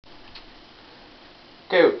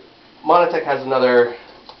Okay, Monitech has another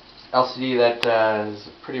LCD that is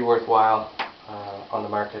pretty worthwhile on the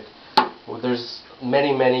market. Well, there's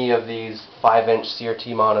many of these 5-inch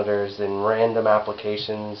CRT monitors in random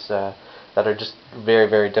applications that are just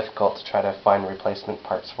very difficult to try to find replacement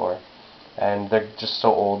parts for, and they're just so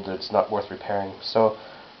old that it's not worth repairing. So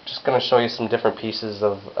I'm just going to show you some different pieces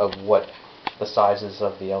of what the sizes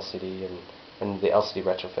of the LCD and the LCD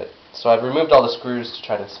retrofit. So I've removed all the screws to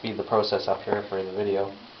try to speed the process up here for the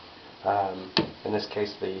video. In this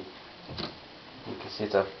case, you can see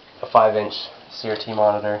it's a 5-inch CRT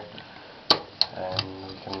monitor, and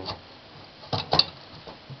we can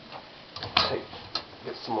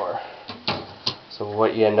get some more. So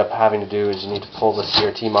what you end up having to do is you need to pull the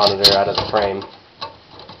CRT monitor out of the frame.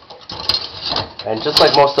 And just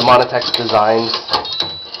like most of Monitech's designs,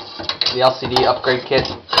 the LCD upgrade kit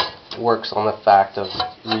works on the fact of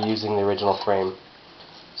reusing the original frame.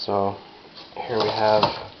 So here we have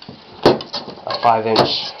a 5-inch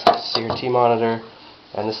CRT monitor,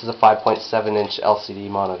 and this is a 5.7-inch LCD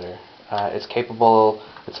monitor. It's capable,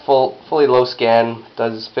 it's fully low scan,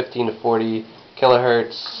 does 15 to 40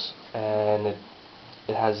 kilohertz, and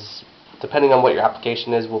it has, depending on what your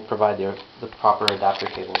application is, will provide the proper adapter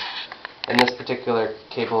cable. In this particular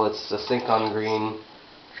cable, it's a sync on green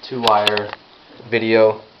 2-wire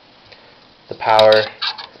video. The power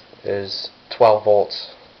is 12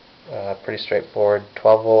 volts, pretty straightforward,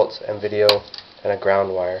 12 volts and video and a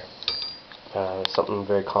ground wire. Something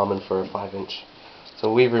very common for a 5-inch.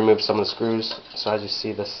 So we've removed some of the screws, so as you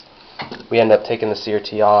see this, we end up taking the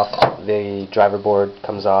CRT off, the driver board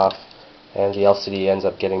comes off, and the LCD ends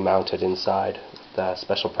up getting mounted inside the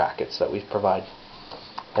special brackets that we provide.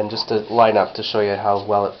 And just to line up to show you how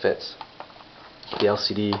well it fits, the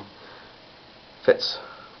LCD fits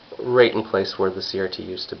right in place where the CRT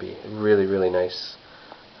used to be. Really nice.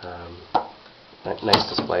 Nice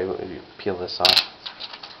display. You peel this off,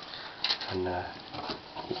 and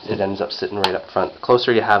it ends up sitting right up front. The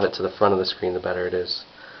closer you have it to the front of the screen, the better it is.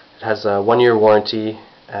 It has a 1-year warranty,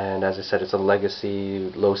 and as I said, it's a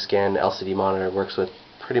legacy low scan LCD monitor. It works with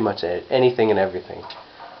pretty much anything and everything,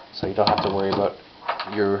 so you don't have to worry about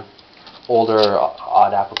your older or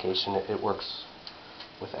odd application. It works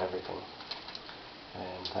with everything.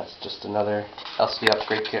 And that's just another LCD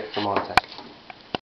upgrade kit from Monitech.